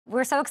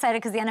we're so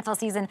excited because the NFL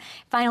season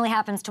finally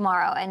happens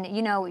tomorrow. And,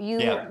 you know,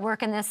 you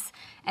work in this,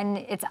 and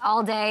it's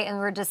all day,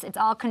 and it's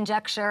all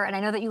conjecture. And I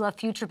know that you love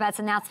future bets,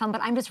 and that's fun,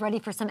 but I'm just ready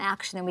for some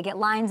action. And we get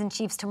Lions and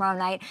Chiefs tomorrow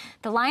night.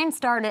 The Lions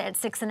started at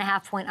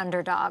 6.5-point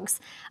underdogs.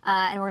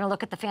 And we're going to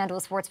look at the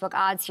FanDuel Sportsbook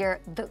odds here.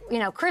 You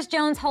know, Chris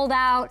Jones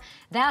holdout,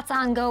 that's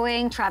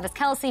ongoing. Travis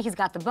Kelce, he's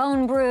got the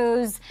bone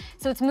bruise.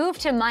 So it's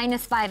moved to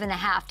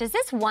 -5.5. Does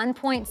this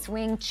 1-point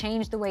swing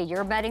change the way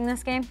you're betting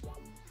this game?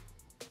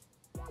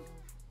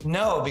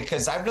 No,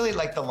 because I really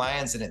like the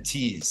Lions in a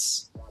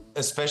tease,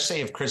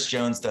 especially if Chris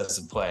Jones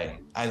doesn't play.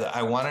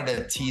 I wanted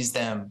to tease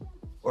them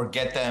or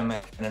get them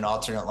in an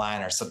alternate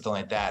line or something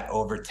like that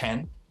over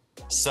 10.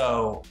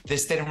 So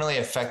this didn't really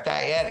affect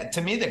that yet.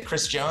 To me, the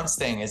Chris Jones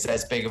thing is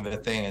as big of a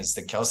thing as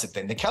the Kelce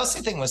thing. The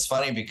Kelce thing was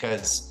funny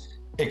because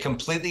it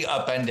completely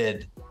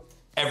upended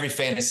every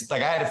fantasy.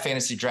 Like, I had a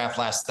fantasy draft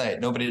last night.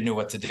 Nobody knew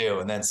what to do.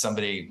 And then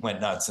somebody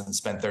went nuts and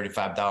spent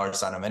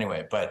 $35 on him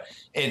anyway. But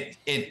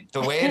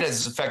the way it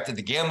has affected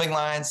the gambling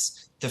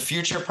lines, the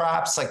future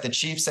props, like the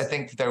Chiefs, I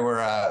think there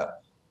were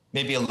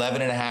maybe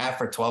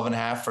 11.5 or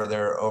 12.5 for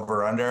their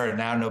over under. And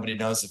now nobody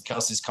knows if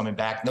Kelsey's coming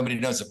back. Nobody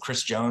knows if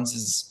Chris Jones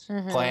is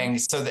playing.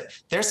 So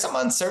there's some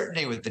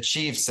uncertainty with the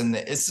Chiefs. And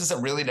this is a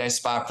really nice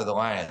spot for the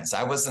Lions.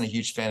 I wasn't a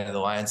huge fan of the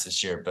Lions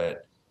this year,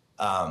 but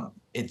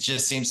it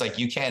just seems like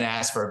you can't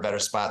ask for a better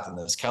spot than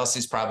this.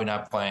 Kelsey's probably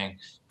not playing.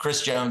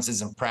 Chris Jones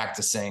isn't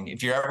practicing.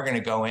 If you're ever going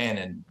to go in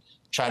and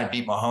try to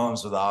beat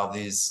Mahomes with all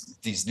these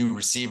new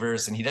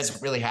receivers, and he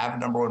doesn't really have a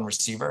number one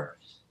receiver.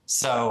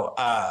 So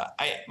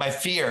my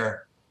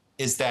fear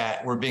is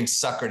that we're being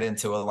suckered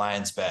into a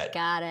Lions bet.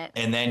 Got it.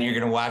 And then you're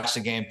going to watch the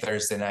game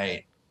Thursday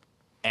night,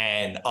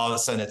 and all of a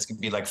sudden it's going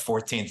to be like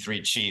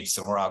 14-3 Chiefs,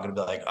 and we're all going to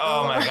be like,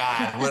 oh my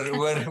God,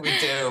 what did we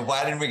do?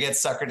 Why did we get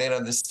suckered in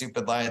on this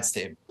stupid Lions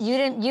team? You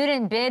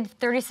didn't bid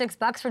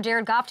 $36 for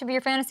Jared Goff to be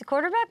your fantasy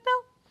quarterback,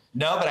 Bill?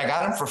 No, but I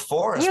got him for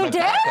 4 as my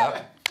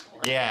backup.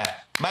 Yeah.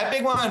 My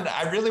big one,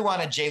 I really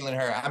wanted Jalen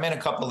Hurts. I'm in a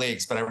couple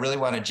leagues, but I really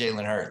wanted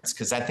Jalen Hurts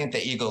because I think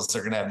the Eagles are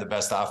going to have the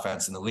best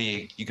offense in the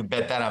league. You can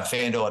bet that on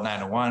FanDuel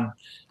at 9-1.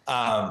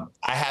 I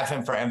have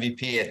him for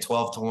MVP at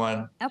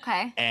 12-1.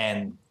 Okay.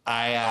 And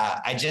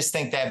I just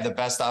think they have the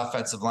best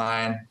offensive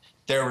line.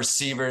 Their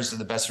receivers are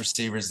the best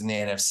receivers in the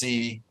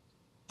NFC.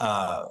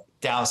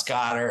 Dallas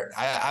Goedert.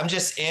 I'm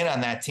just in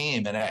on that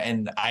team,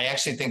 and I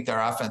actually think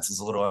their offense is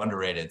a little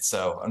underrated.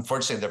 So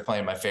unfortunately, they're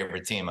playing my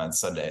favorite team on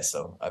Sunday,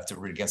 so I have to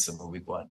root against them in week 1.